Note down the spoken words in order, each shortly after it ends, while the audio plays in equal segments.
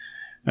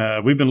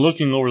We've been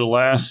looking over the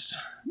last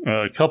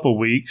couple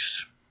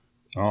weeks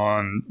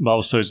on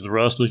Bible Studies of the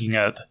Rust, looking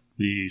at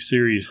the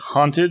series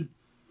Haunted.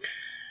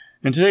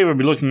 And today we'll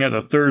be looking at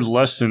the third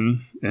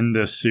lesson in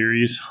this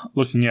series,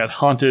 looking at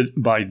Haunted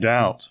by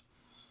Doubt.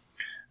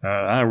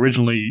 I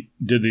originally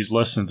did these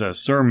lessons as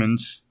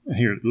sermons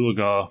here at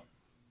Ulaga.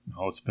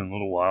 Oh, it's been a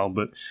little while,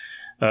 but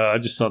I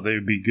just thought they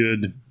would be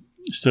good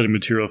study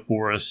material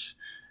for us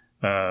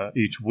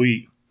each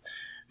week.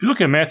 If you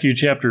look at Matthew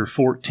chapter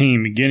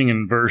 14, beginning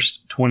in verse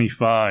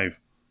 25.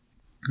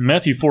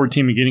 Matthew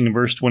 14, beginning in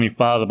verse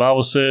 25, the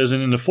Bible says,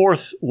 "And in the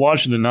fourth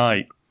watch of the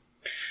night,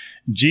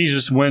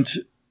 Jesus went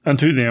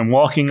unto them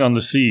walking on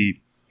the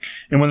sea.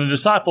 And when the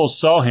disciples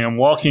saw him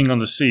walking on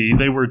the sea,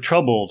 they were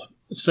troubled,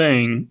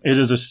 saying, It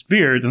is a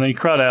spirit, and they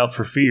cried out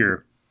for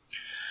fear.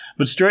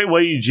 But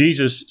straightway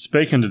Jesus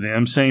spake unto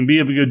them, saying, Be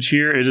of a good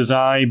cheer, it is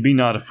I, be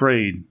not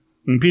afraid.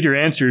 And Peter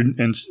answered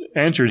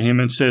him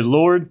and said,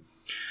 Lord,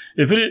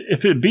 if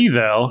it be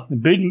thou,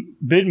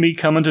 bid me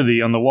come unto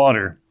thee on the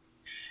water.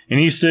 And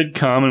he said,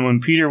 Come. And when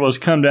Peter was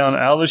come down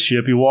out of the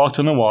ship, he walked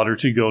on the water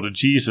to go to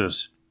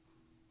Jesus.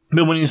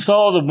 But when he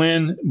saw the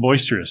wind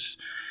boisterous,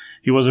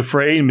 he was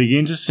afraid and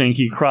began to sink.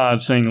 He cried,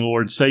 saying,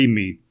 Lord, save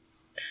me.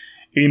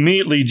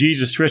 Immediately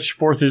Jesus stretched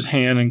forth his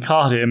hand and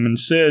caught him and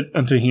said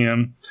unto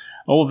him,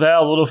 O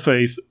thou little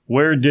faith,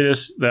 where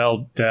didst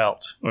thou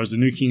doubt? Or as the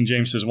New King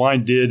James says, why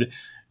did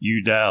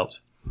you doubt?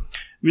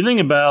 We think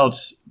about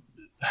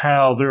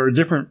how there are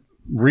different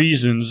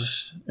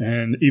reasons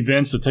and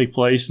events that take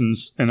place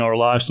in our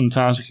lives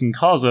sometimes that can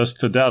cause us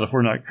to doubt if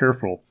we're not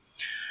careful.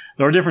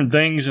 There are different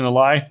things in the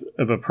life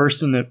of a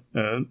person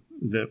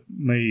that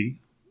may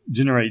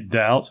generate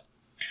doubt.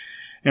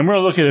 And we're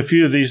going to look at a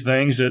few of these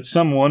things that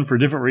someone, for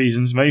different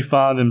reasons, may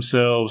find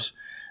themselves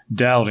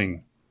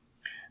doubting.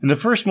 And the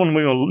first one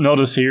we will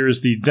notice here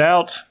is the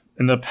doubt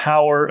and the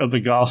power of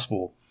the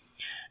gospel.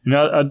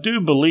 Now, I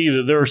do believe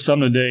that there are some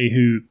today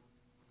who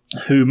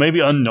maybe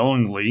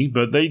unknowingly,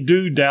 but they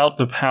do doubt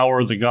the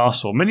power of the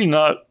gospel. Many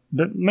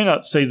may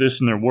not say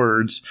this in their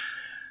words,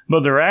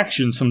 but their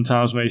actions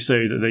sometimes may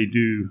say that they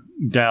do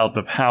doubt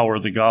the power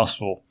of the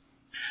gospel.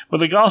 But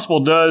the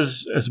gospel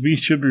does, as we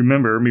should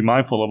remember, be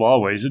mindful of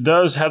always, it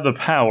does have the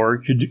power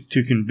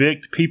to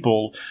convict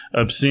people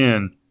of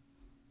sin.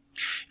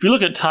 If you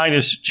look at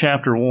Titus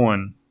chapter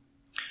 1,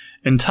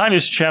 in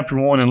Titus chapter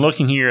 1 and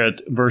looking here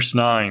at verse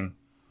 9,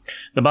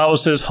 the Bible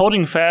says,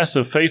 Holding fast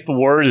the faithful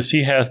word as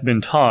he hath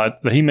been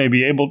taught, that he may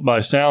be able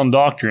by sound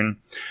doctrine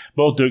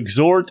both to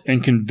exhort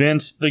and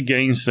convince the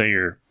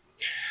gainsayer,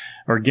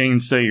 or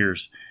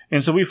gainsayers.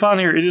 And so we find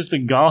here it is the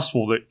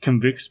gospel that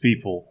convicts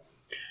people.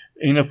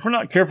 And if we're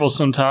not careful,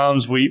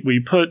 sometimes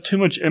we put too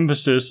much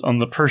emphasis on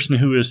the person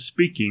who is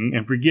speaking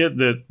and forget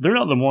that they're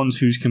not the ones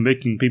who's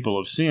convicting people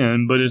of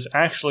sin, but it's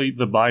actually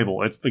the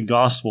Bible. It's the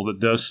gospel that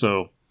does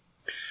so.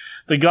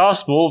 The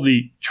gospel,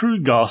 the true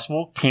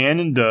gospel, can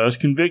and does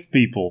convict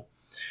people.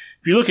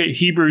 If you look at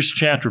Hebrews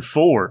chapter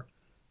 4,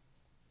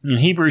 in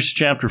Hebrews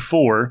chapter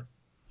 4,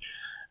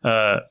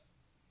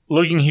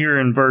 looking here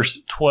in verse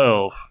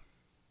 12,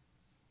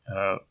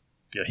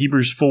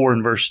 Hebrews 4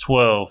 and verse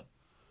 12,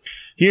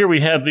 here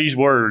we have these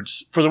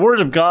words, For the word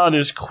of God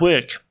is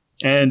quick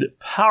and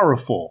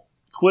powerful,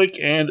 and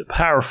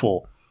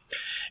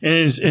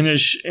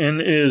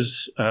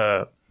is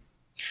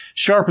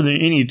sharper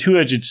than any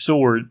two-edged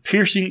sword,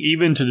 piercing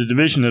even to the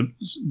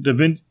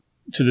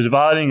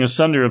dividing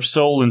asunder of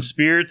soul and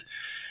spirit,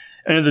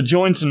 and of the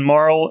joints and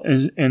marrow,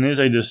 and is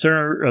a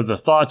discerner of the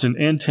thoughts and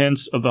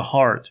intents of the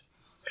heart.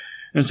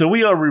 And so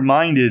we are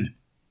reminded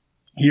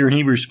here in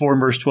Hebrews 4 and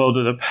verse 12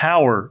 that the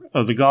power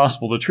of the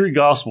gospel, the true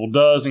gospel,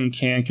 does and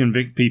can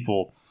convict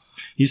people.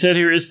 He said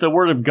here, it's the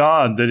word of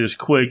God that is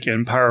quick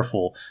and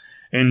powerful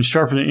and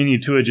sharper than any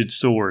two-edged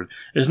sword.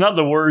 It's not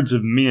the words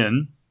of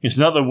men. It's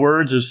not the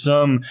words of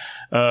some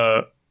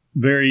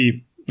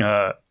very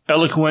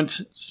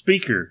eloquent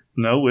speaker.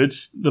 No,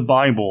 it's the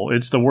Bible.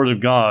 It's the Word of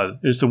God.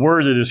 It's the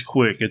Word that is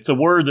quick. It's the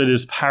Word that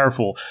is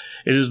powerful.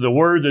 It is the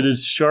Word that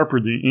is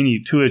sharper than any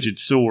two-edged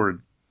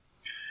sword.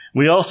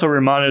 We also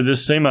reminded of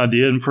this same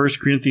idea in 1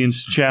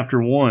 Corinthians chapter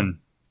 1.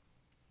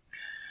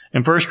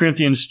 In 1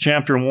 Corinthians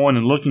chapter 1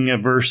 and looking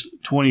at verse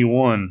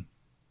 21,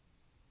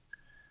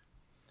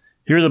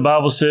 here the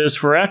Bible says,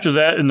 For after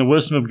that in the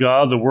wisdom of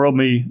God the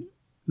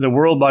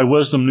world by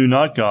wisdom knew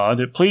not God.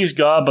 It pleased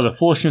God by the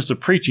foolishness of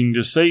preaching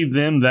to save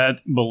them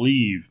that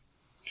believe.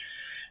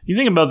 You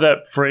think about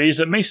that phrase,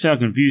 that may sound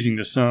confusing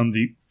to some,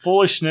 the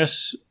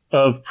foolishness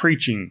of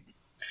preaching.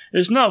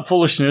 It's not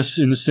foolishness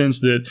in the sense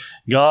that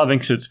God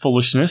thinks it's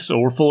foolishness,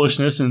 or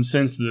foolishness in the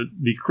sense that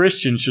the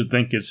Christian should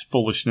think it's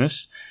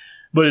foolishness,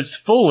 but it's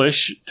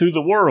foolish to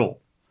the world.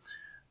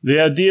 The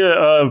idea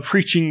of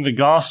preaching the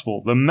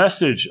gospel, the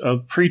message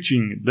of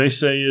preaching, they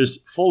say is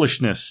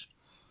foolishness.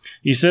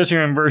 He says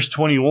here in verse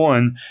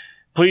 21,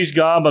 Please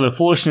God by the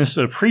foolishness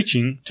of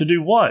preaching to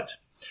do what?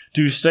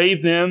 To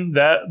save them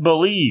that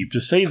believe, to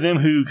save them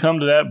who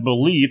come to that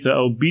belief, that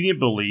obedient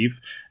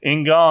belief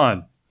in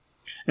God.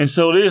 And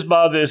so it is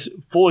by this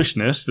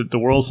foolishness that the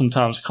world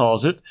sometimes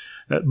calls it,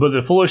 But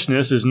the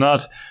foolishness is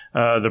not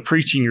the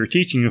preaching or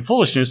teaching. The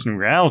foolishness in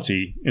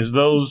reality is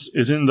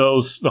in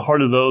the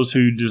heart of those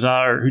who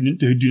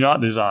do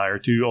not desire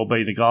to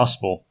obey the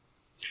gospel.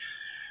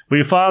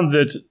 We find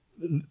that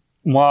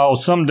while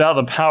some doubt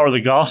the power of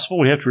the gospel,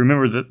 we have to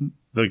remember that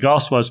the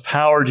gospel has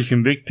power to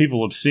convict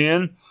people of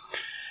sin,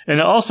 and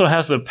it also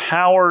has the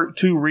power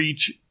to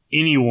reach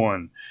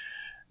anyone.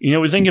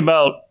 We think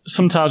about,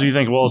 sometimes we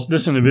think, well,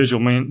 this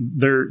individual, man,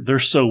 they're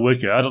so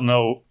wicked. I don't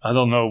know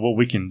what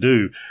we can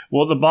do.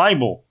 Well, the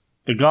Bible,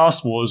 the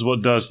gospel is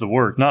what does the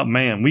work, not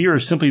man. We are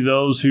simply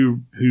those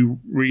who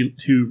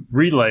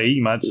relay,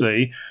 you might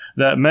say,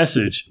 that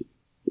message.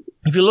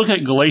 If you look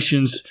at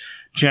Galatians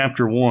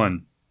chapter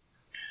 1,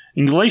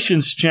 in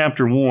Galatians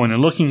chapter 1,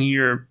 and looking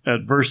here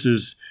at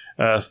verses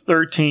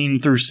 13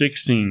 through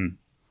 16,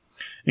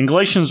 in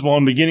Galatians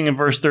 1, beginning in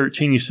verse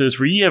 13, he says,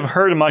 "For ye have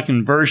heard of my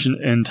conversion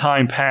in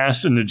time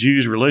past in the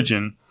Jews'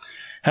 religion,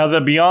 how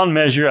that beyond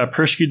measure I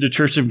persecuted the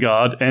church of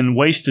God and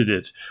wasted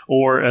it,"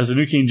 or as the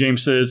New King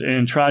James says,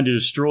 "and tried to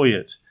destroy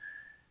it."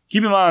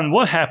 Keep in mind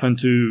what happened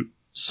to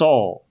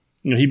Saul.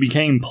 He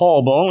became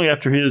Paul, but only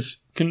after his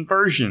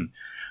conversion.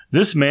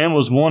 This man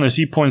was one, as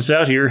he points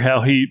out here,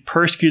 how he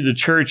persecuted the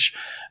church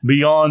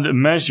beyond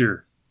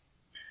measure.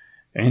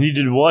 And he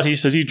did what? He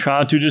says he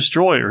tried to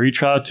destroy it, or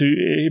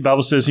the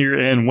Bible says here,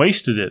 and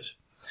wasted it.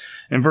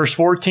 In verse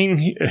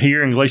 14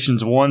 here in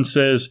Galatians 1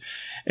 says,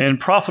 "And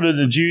profited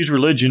the Jews'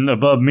 religion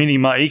above many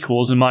my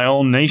equals in my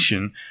own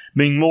nation,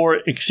 being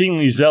more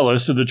exceedingly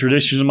zealous of the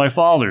traditions of my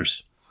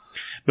fathers.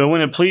 But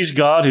when it pleased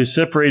God, who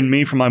separated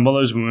me from my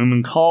mother's womb,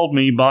 and called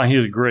me by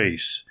his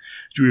grace,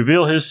 to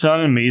reveal his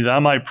Son in me, that I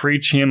might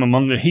preach him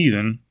among the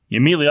heathen,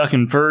 immediately I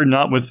conferred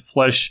not with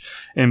flesh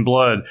and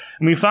blood."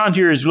 And we find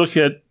here, as we look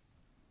at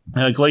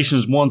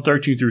Galatians 1,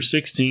 13 through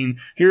 16,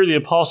 here the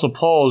Apostle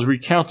Paul is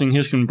recounting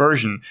his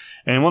conversion.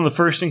 And one of the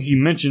first things he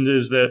mentioned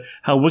is that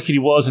how wicked he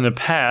was in the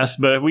past,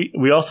 but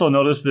we also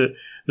notice that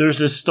there's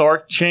this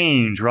stark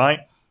change,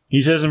 right?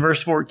 He says in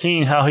verse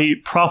 14 how he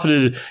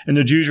profited in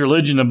the Jews'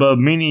 religion above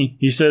many,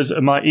 he says,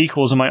 my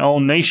equals in my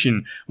own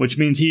nation, which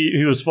means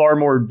he was far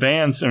more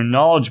advanced and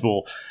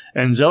knowledgeable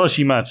and zealous,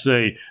 you might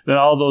say, than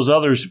all those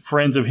others,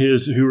 friends of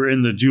his who were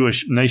in the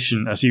Jewish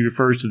nation, as he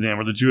refers to them,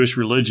 or the Jewish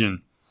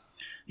religion.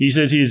 He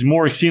says he is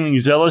more exceedingly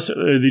zealous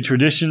of the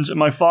traditions of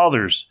my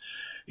fathers.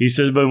 He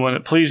says, "But when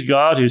it pleased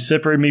God, who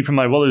separated me from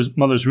my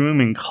mother's womb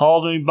and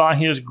called me by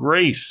his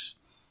grace."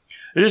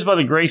 It is by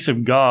the grace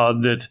of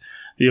God that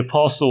the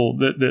apostle,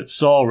 that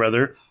Saul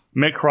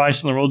met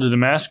Christ on the road to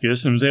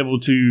Damascus and was able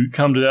to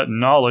come to that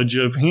knowledge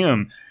of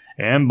him.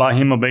 And by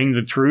him obeying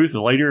the truth,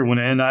 later when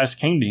Ananias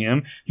came to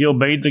him, he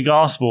obeyed the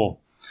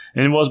gospel.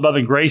 And it was by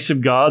the grace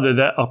of God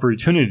that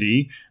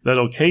opportunity, that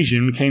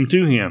occasion came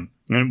to him.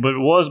 But it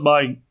was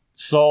by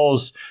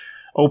Saul's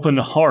open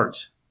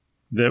heart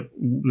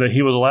that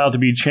he was allowed to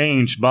be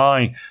changed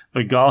by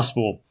the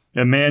gospel.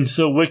 A man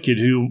so wicked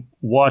who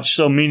watched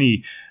so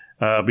many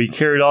be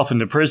carried off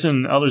into prison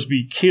and others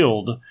be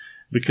killed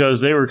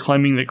because they were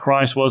claiming that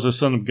Christ was the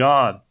Son of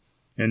God.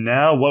 And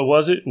now, what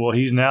was it? Well,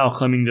 he's now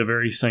claiming the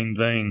very same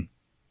thing.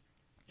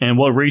 And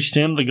what reached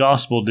him, the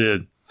gospel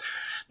did.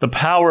 The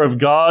power of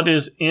God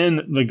is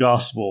in the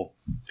gospel.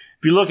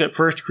 If you look at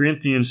 1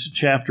 Corinthians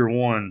chapter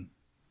 1,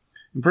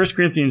 in 1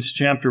 Corinthians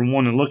chapter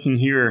 1, and looking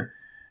here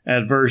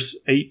at verse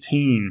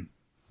 18,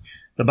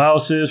 the Bible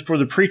says, "For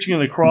the preaching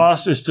of the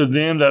cross is to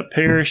them that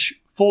perish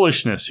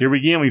foolishness." Here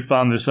again we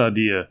find this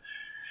idea.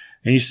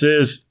 And he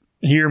says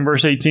here in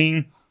verse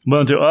 18,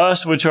 "But unto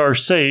us which are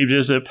saved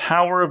is the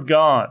power of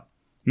God."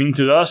 Meaning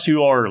to us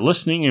who are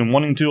listening and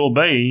wanting to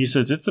obey, he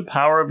says it's the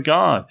power of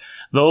God.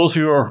 Those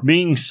who are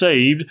being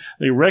saved,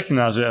 they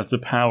recognize it as the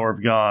power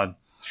of God.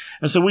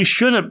 And so we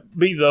shouldn't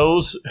be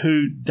those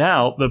who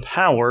doubt the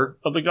power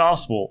of the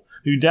gospel,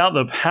 who doubt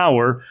the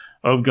power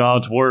of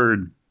God's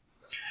word.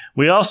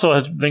 We also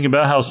have to think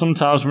about how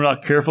sometimes we're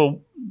not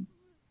careful,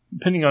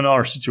 depending on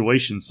our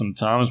situation.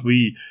 Sometimes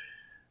we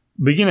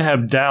begin to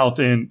have doubt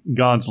in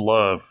God's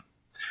love.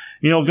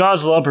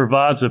 God's love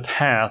provides a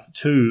path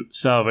to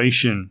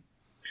salvation.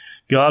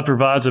 God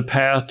provides a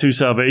path to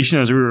salvation,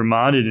 as we were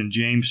reminded in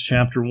James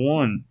chapter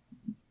 1.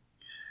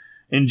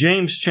 In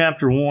James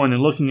chapter 1,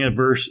 and looking at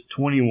verse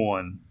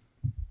 21.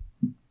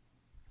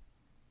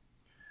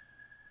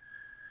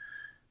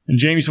 In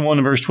James 1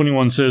 and verse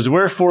 21 says,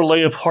 "Wherefore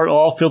lay apart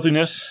all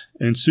filthiness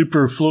and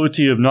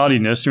superfluity of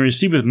naughtiness, and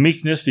receive with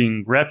meekness the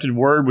engrafted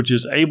word which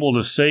is able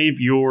to save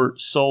your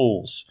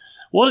souls."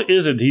 What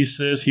is it, he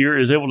says here,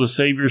 is able to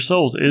save your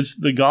souls? It's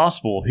the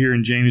gospel here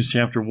in James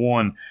chapter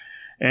 1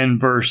 and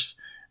verse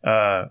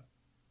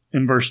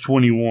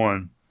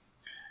 21.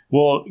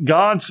 Well,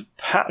 God's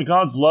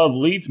love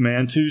leads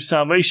man to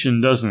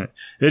salvation, doesn't it?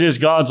 It is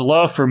God's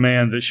love for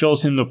man that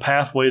shows him the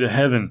pathway to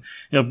heaven.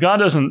 If God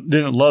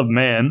didn't love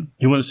man,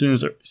 he wouldn't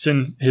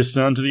send his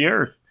Son to the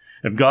earth.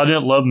 If God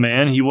didn't love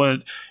man, he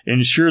wouldn't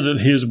ensure that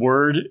his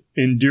word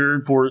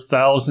endured for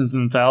thousands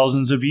and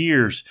thousands of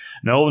years.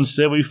 No,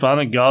 instead we find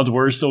that God's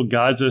word still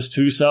guides us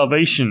to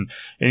salvation.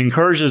 It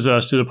encourages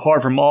us to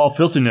depart from all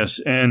filthiness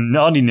and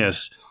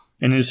naughtiness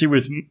and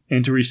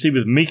to receive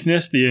with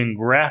meekness the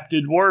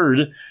engrafted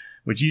word,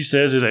 which he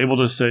says is able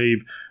to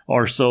save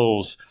our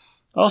souls.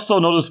 Also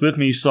notice with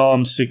me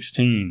Psalm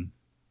 16.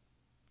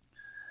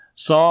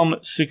 Psalm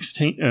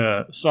 16,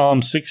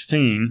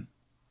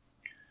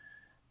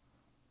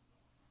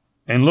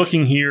 and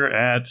looking here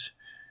at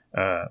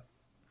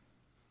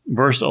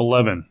verse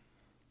 11.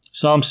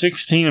 Psalm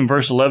 16 and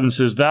verse 11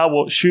 says, Thou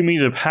wilt shew me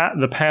the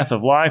path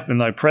of life, in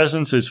thy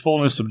presence is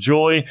fullness of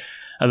joy.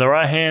 At thy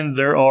right hand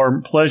there are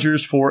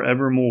pleasures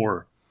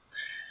forevermore.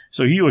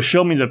 So you will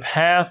show me the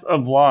path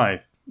of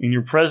life. In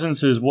your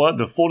presence is what?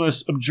 The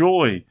fullness of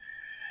joy.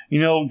 You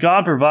know,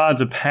 God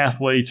provides a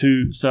pathway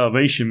to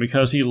salvation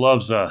because he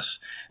loves us.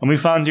 And we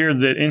find here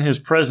that in his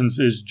presence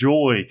is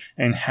joy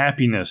and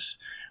happiness.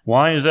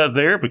 Why is that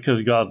there?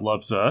 Because God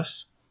loves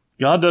us.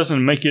 God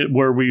doesn't make it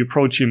where we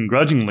approach him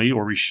grudgingly,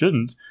 or we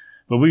shouldn't,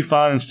 but we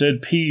find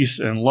instead peace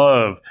and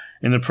love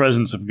in the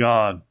presence of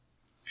God.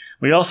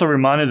 We also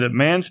reminded that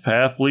man's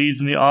path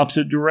leads in the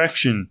opposite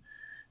direction.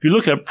 If you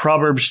look at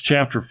Proverbs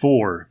chapter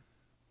 4,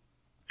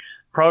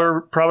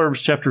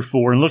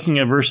 and looking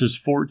at verses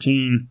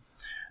 14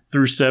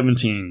 through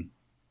 17,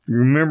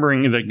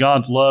 remembering that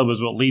God's love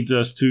is what leads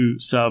us to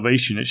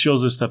salvation. It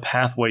shows us the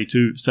pathway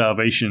to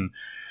salvation.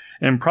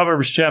 In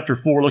Proverbs chapter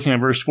 4, looking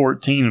at verse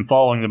 14 and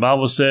following, the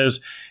Bible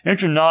says,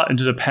 Enter not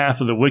into the path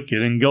of the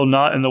wicked, and go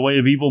not in the way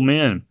of evil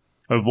men.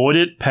 Avoid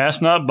it,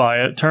 pass not by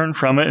it, turn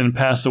from it, and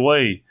pass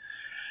away.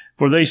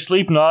 For they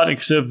sleep not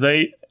except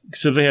they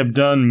have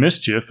done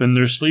mischief, and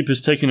their sleep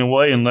is taken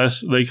away unless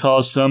they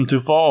cause some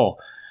to fall.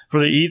 For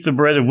they eat the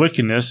bread of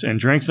wickedness, and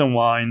drink the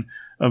wine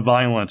of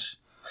violence.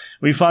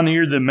 We find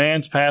here that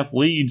man's path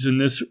leads in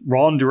this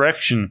wrong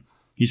direction.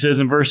 He says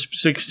in verse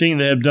 16,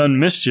 they have done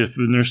mischief,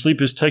 and their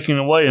sleep is taken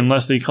away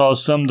unless they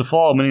cause some to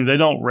fall, meaning they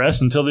don't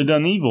rest until they've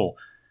done evil.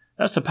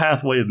 That's the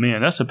pathway of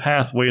men. That's the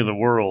pathway of the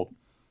world.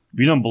 If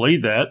you don't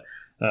believe that,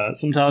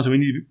 sometimes we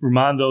need to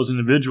remind those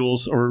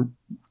individuals, or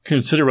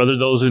consider rather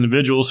those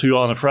individuals who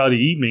on a Friday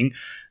evening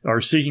are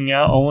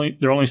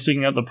they're only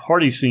seeking out the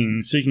party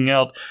scene, seeking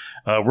out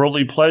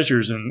worldly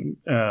pleasures and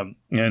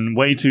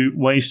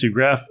ways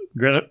to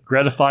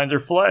gratify their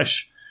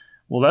flesh.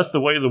 Well, that's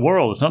the way of the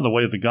world. It's not the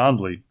way of the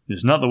godly.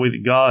 It's not the way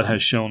that God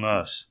has shown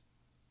us.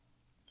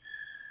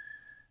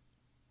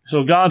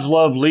 So God's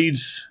love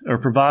leads or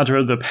provides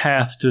the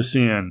path to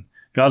sin.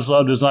 God's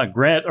love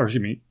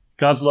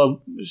God's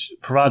love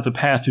provides a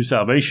path to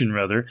salvation,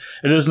 rather.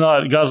 God's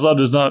love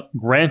does not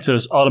grant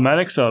us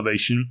automatic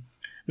salvation,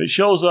 but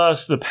shows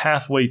us the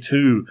pathway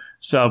to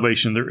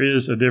salvation. There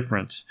is a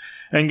difference.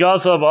 And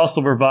God's love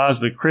also provides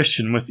the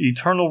Christian with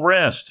eternal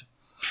rest.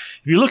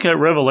 If you look at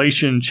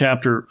Revelation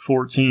chapter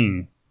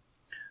 14,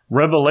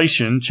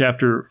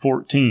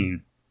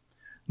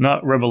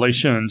 not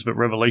Revelations, but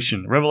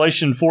Revelation.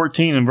 Revelation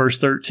 14 and verse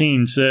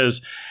 13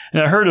 says,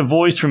 And I heard a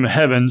voice from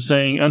heaven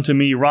saying unto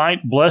me,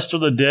 Write, Blessed are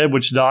the dead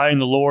which die in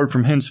the Lord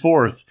from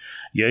henceforth.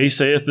 Yea,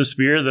 saith the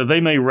Spirit, that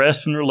they may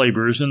rest from their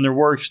labors, and their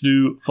works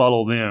do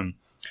follow them.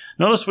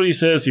 Notice what he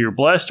says here.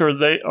 Blessed are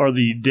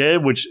the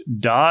dead which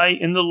die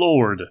in the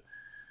Lord.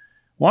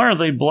 Why are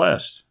they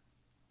blessed?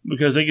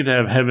 Because they get to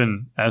have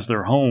heaven as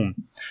their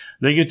home.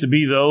 They get to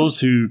be those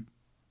who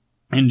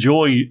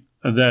enjoy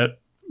that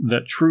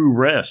true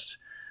rest.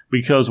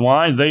 Because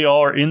why? They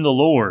are in the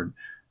Lord.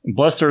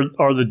 Blessed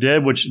are the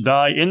dead which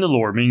die in the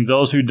Lord, meaning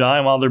those who die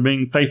while they're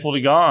being faithful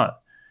to God.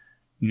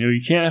 You know,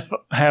 you can't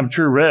have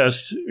true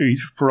rest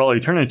for all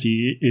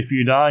eternity if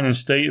you die in a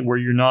state where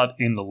you're not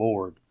in the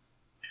Lord.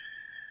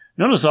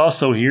 Notice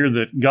also here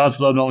that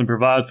God's love not only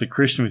provides the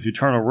Christian with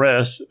eternal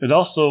rest, it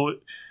also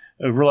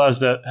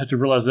have to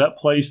realize that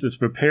place that's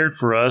prepared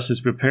for us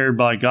is prepared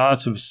by God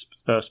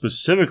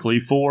specifically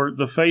for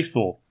the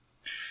faithful.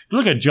 If you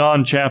look at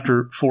John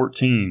chapter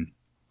 14.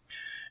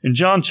 In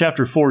John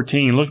chapter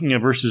 14, looking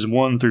at verses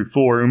 1 through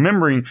 4,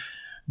 remembering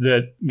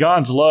that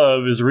God's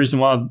love is the reason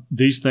why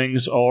these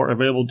things are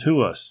available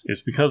to us.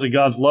 It's because of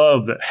God's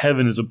love that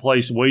heaven is a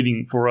place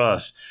waiting for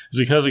us. It's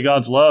because of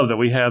God's love that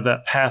we have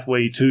that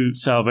pathway to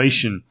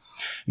salvation.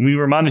 And we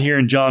reminded here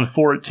in John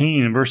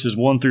 14 in verses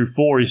 1 through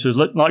 4, he says,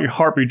 Let not your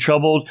heart be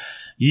troubled.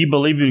 Ye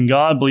believe in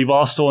God, believe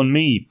also in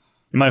me.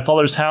 In my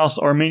Father's house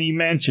are many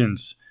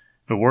mansions.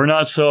 If it were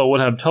not so, I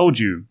would have told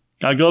you.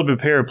 I go to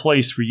prepare a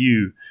place for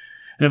you.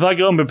 And if I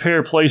go and prepare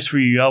a place for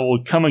you, I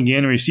will come again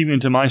and receive you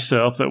into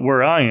myself, that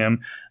where I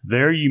am,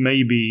 there you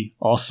may be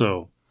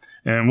also.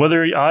 And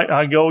whither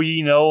I go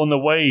ye know, and the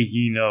way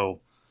ye know.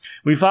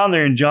 We find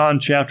there in John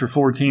chapter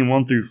 14,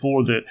 1 through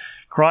 4, that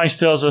Christ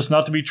tells us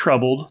not to be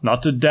troubled,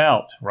 not to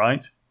doubt,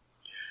 right?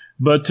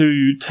 But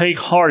to take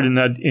heart in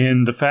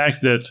the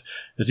fact that,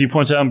 as he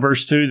points out in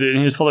verse 2, that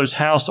in his Father's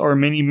house are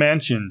many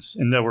mansions,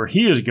 and that where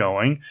he is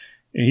going,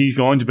 he's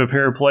going to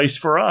prepare a place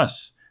for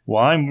us.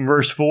 Why?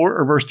 Verse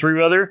 3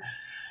 rather.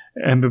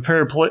 And if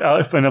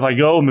I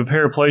go and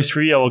prepare a place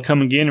for you, I will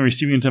come again and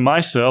receive you into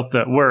myself,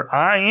 that where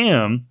I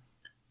am,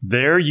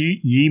 there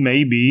ye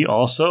may be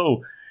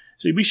also.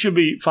 See, we should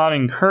be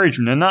finding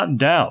encouragement and not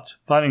doubt.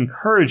 Find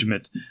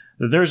encouragement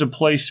that there's a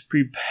place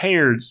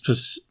prepared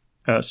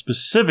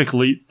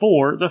specifically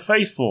for the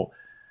faithful.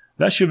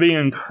 That should be an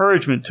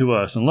encouragement to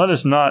us, and let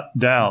us not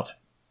doubt.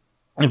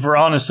 If we're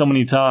honest, so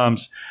many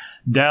times,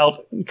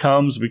 doubt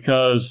comes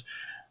because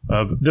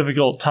of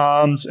difficult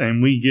times,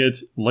 and we get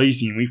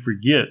lazy and we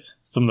forget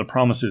some of the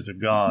promises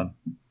of God.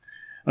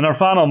 And our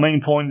final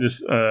main point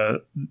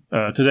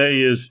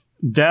today is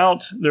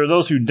doubt. There are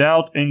those who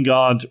doubt in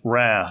God's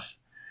wrath.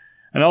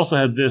 And I also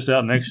have this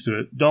out next to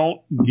it.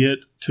 Don't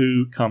get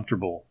too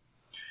comfortable.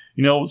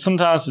 You know,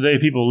 sometimes today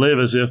people live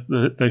as if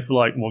they feel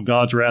like, well,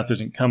 God's wrath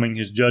isn't coming.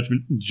 His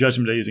judgment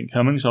day isn't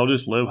coming, so I'll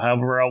just live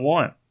however I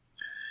want.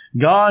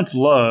 God's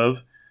love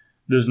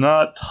does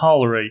not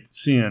tolerate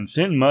sin.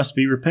 Sin must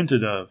be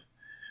repented of.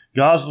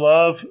 God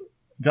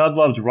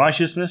loves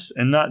righteousness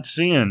and not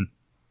sin.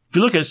 If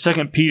you look at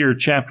 2 Peter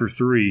chapter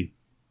 3,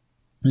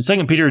 in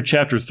 2 Peter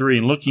chapter 3,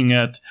 and looking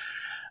at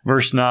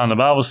verse 9, the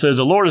Bible says,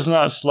 "The Lord is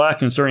not slack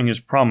concerning his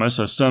promise,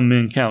 as some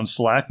men count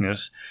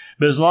slackness,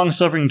 but is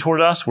long-suffering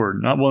toward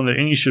usward, not willing that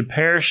any should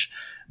perish,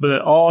 but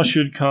that all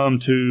should come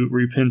to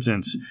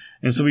repentance."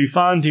 And so we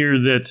find here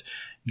that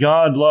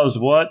God loves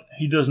what?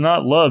 He does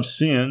not love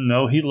sin.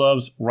 No, he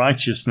loves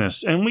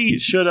righteousness. And we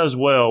should as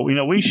well. You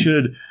know, we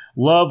should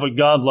love what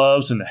God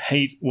loves and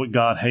hate what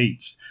God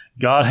hates.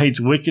 God hates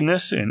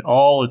wickedness in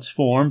all its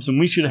forms, and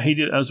we should hate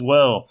it as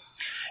well.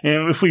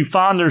 And if we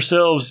find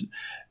ourselves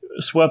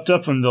swept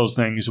up in those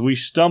things, we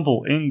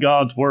stumble in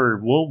God's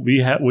word, well,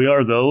 we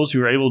are those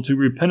who are able to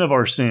repent of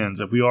our sins.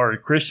 If we are a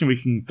Christian, we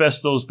can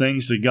confess those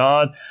things to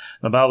God.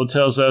 The Bible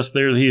tells us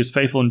there that he is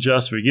faithful and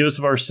just to forgive us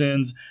of our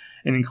sins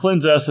and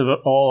cleanse us of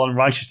all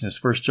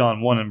unrighteousness, 1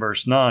 John 1 and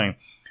verse 9.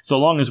 So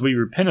long as we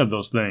repent of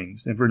those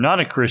things. If we're not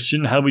a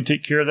Christian, how do we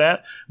take care of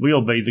that? We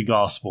obey the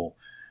gospel.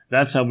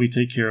 That's how we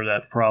take care of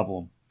that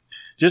problem.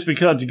 Just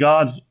because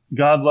God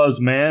loves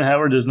man,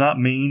 however, does not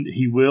mean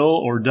he will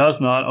or does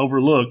not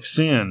overlook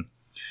sin.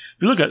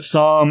 If you look at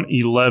Psalm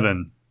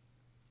 11,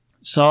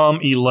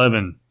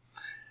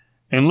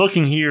 and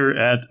looking here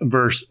at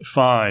verse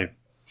 5,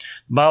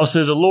 the Bible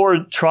says, "The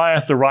Lord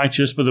trieth the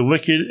righteous, but the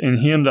wicked and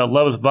him that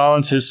loveth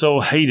violence his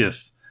soul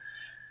hateth."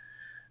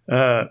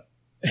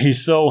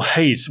 His soul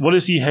hates. What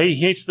does he hate?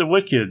 He hates the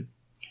wicked.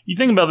 You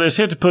think about this,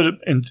 you have to put it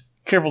in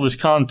careful this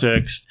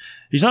context.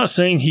 He's not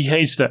saying he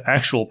hates the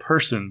actual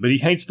person, but he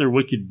hates their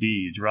wicked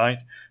deeds, right?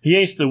 He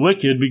hates the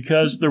wicked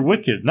because they're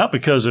wicked, not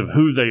because of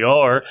who they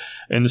are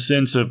in the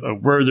sense of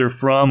where they're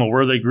from or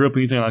where they grew up,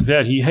 anything like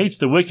that. He hates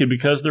the wicked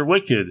because they're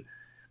wicked.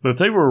 But if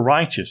they were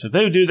righteous, if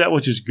they would do that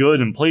which is good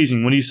and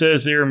pleasing, when he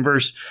says there in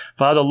verse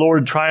 5, "The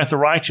Lord trieth the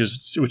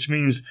righteous," which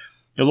means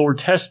the Lord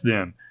tests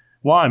them.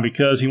 Why?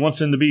 Because he wants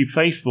them to be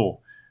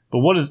faithful. But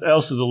what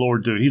else does the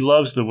Lord do? He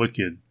loves the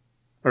wicked.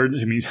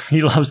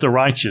 He loves the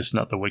righteous,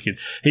 not the wicked.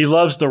 He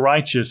loves the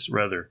righteous,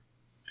 rather.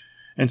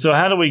 And so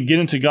how do we get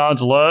into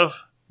God's love?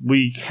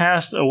 We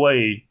cast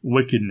away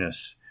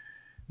wickedness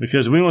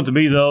because we want to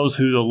be those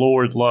who the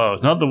Lord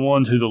loves, not the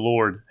ones who the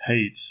Lord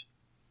hates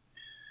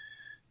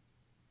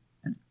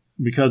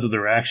because of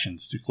their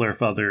actions, to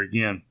clarify there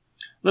again.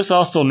 Let's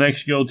also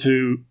next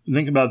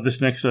think about this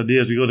next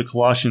idea as we go to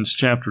Colossians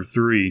chapter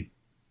 3.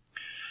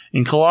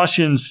 In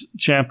Colossians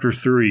chapter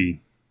 3,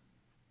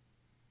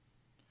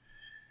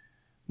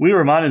 we are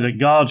reminded that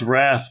God's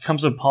wrath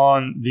comes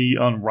upon the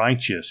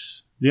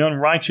unrighteous. The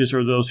unrighteous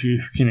are those who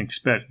can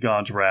expect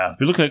God's wrath.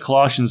 We look at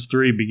Colossians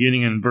 3,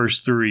 beginning in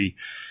verse 3.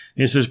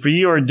 It says, "For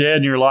ye are dead,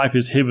 and your life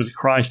is hid with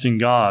Christ in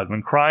God.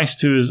 When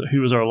Christ, who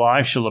is our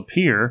life, shall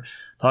appear,"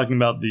 talking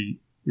about the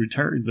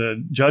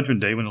judgment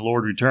day when the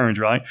Lord returns,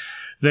 right?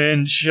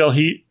 Then shall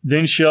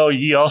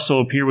ye also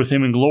appear with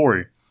him in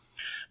glory.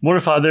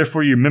 Mortify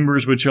therefore your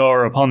members which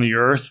are upon the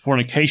earth,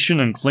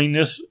 fornication,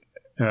 uncleanness,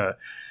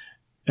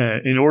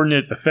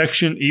 inordinate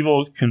affection,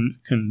 evil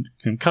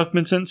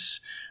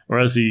concupiscence, or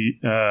as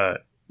the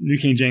New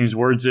King James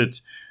words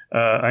it,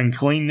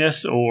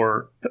 uncleanness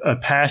or a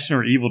passion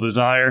or evil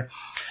desire,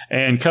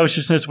 and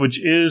covetousness, which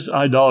is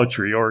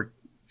idolatry, or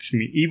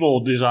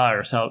evil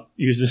desires. How it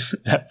uses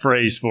that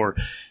phrase for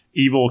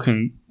evil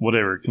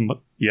there in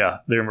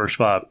verse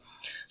 5.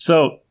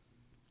 So,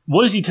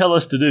 what does he tell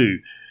us to do?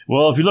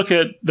 Well, if you look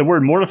at the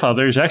word mortify,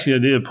 there's actually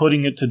the idea of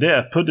putting it to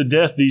death. Put to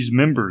death these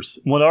members.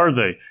 What are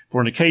they?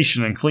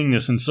 Fornication,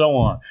 uncleanness, and so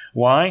on.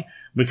 Why?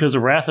 Because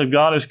the wrath of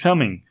God is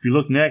coming. If you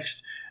look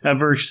next at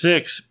verse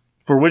 6,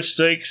 "For which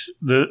sakes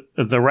the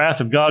wrath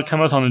of God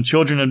cometh on the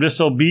children of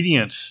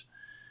disobedience."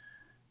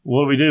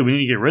 What do? We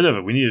need to get rid of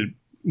it. We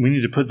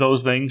need to put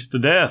those things to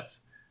death.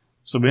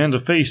 So we have to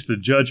face the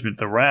judgment,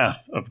 the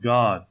wrath of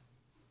God.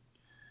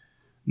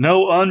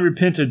 No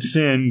unrepented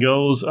sin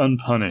goes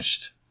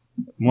unpunished.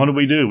 What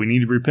do? We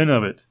need to repent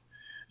of it.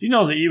 Do you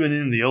know that even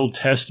in the Old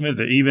Testament,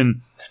 that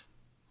even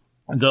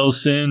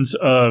those sins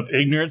of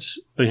ignorance,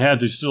 they had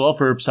to still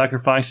offer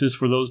sacrifices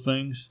for those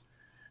things?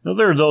 Now,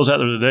 there are those out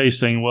there today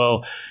saying,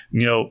 well,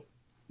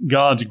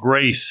 God's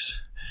grace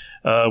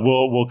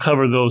will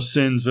cover those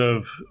sins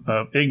of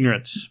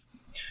ignorance.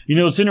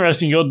 It's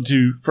interesting. You go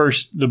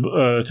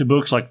to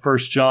books like 1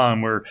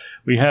 John, where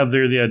we have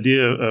there the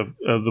idea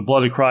of the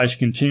blood of Christ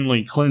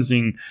continually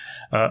cleansing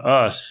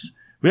us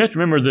we have to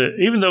remember that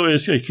even though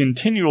it's a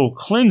continual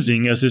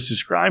cleansing, as it's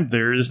described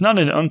there, it's not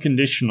an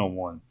unconditional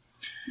one.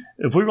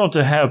 If we're going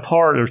to have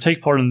part or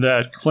take part in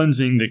that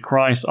cleansing that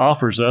Christ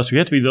offers us, we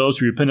have to be those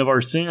who repent of our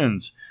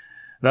sins.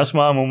 That's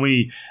why when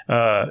we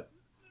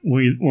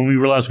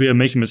realize we have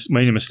made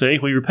a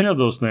mistake, we repent of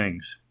those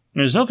things.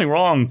 And there's nothing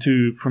wrong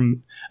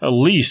from at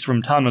least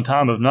from time to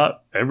time, if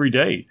not every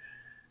day,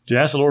 to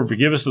ask the Lord to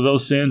forgive us of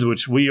those sins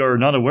which we are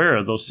not aware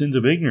of, those sins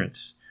of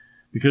ignorance.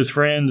 Because,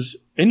 friends,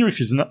 ignorance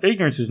is not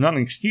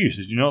an excuse.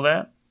 Did you know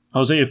that?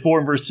 Hosea 4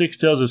 and verse 6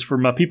 tells us, "For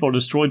my people are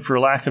destroyed for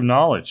lack of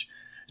knowledge."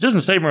 It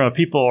doesn't say my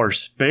people are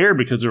spared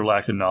because of their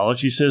lack of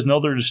knowledge. He says, no,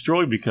 they're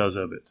destroyed because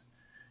of it.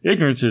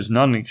 Ignorance is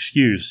not an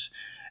excuse.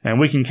 And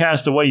we can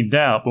cast away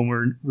doubt when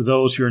we're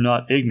those who are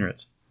not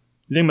ignorant.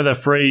 You think about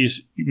that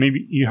phrase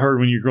maybe you heard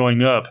when you're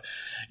growing up.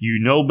 You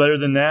know better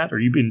than that, or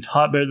you've been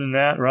taught better than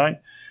that, right?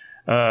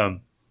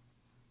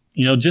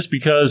 Just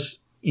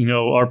because,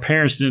 our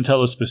parents didn't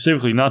tell us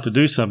specifically not to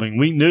do something,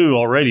 we knew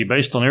already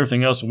based on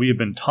everything else that we have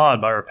been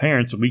taught by our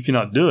parents that we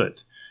cannot do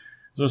it.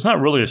 So it's not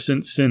really a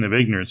sin of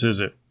ignorance, is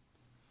it?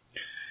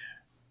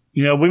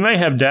 We may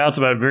have doubts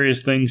about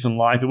various things in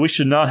life, but we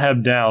should not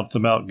have doubts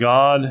about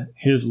God,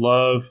 His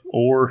love,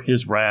 or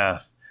His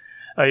wrath.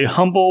 A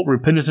humble,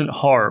 repentant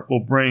heart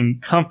will bring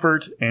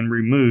comfort and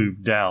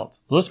remove doubt.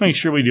 So let's make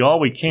sure we do all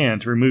we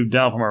can to remove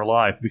doubt from our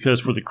life,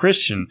 because for the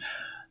Christian,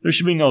 there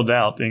should be no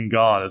doubt in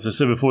God. As I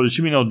said before, there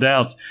should be no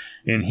doubt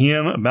in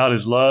Him about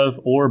His love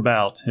or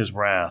about His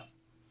wrath.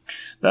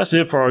 That's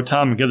it for our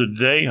time together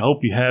today. I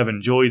hope you have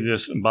enjoyed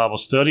this Bible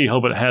study. I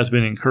hope it has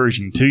been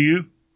encouraging to you.